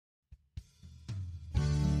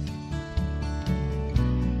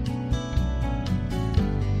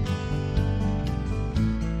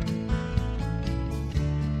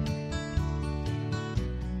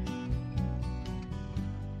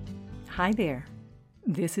Hi there,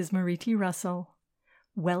 this is Marie T. Russell.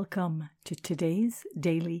 Welcome to today's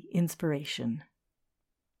Daily Inspiration.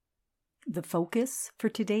 The focus for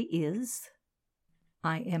today is,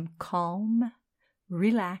 I am calm,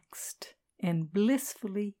 relaxed, and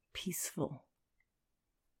blissfully peaceful.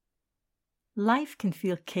 Life can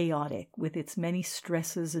feel chaotic with its many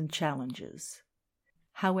stresses and challenges.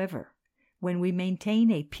 However, when we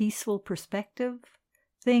maintain a peaceful perspective,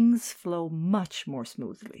 things flow much more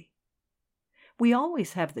smoothly. We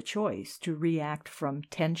always have the choice to react from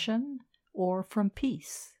tension or from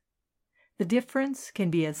peace. The difference can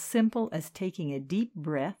be as simple as taking a deep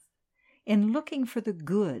breath and looking for the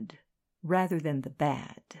good rather than the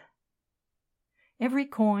bad. Every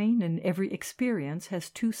coin and every experience has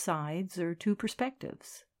two sides or two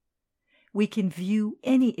perspectives. We can view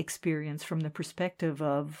any experience from the perspective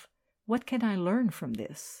of, what can I learn from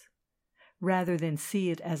this, rather than see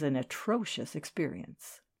it as an atrocious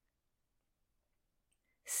experience.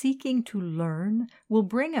 Seeking to learn will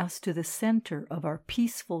bring us to the center of our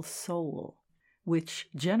peaceful soul, which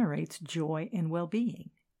generates joy and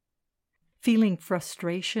well-being. Feeling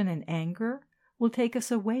frustration and anger will take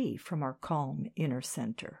us away from our calm inner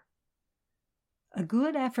center. A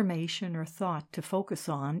good affirmation or thought to focus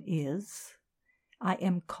on is, I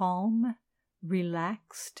am calm,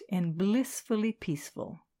 relaxed, and blissfully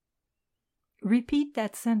peaceful. Repeat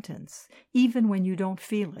that sentence, even when you don't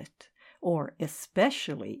feel it, or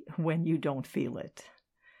especially when you don't feel it.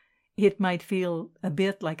 It might feel a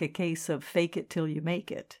bit like a case of fake it till you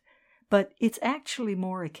make it, but it's actually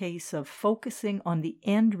more a case of focusing on the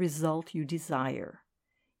end result you desire,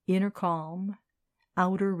 inner calm,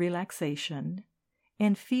 outer relaxation,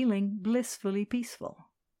 and feeling blissfully peaceful.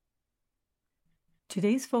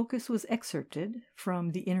 Today's focus was excerpted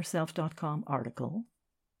from the InnerSelf.com article,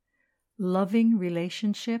 Loving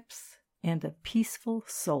Relationships and a Peaceful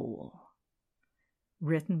Soul,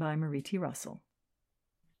 written by Marie T. Russell.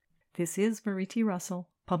 This is Marie T. Russell,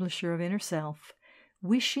 publisher of Inner Self,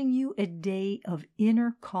 wishing you a day of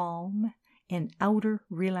inner calm and outer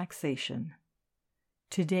relaxation,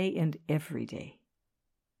 today and every day.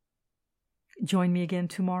 Join me again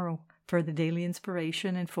tomorrow for the daily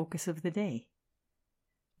inspiration and focus of the day.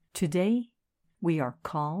 Today, we are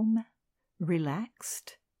calm,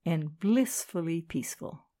 relaxed, and blissfully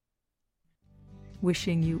peaceful.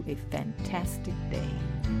 Wishing you a fantastic day.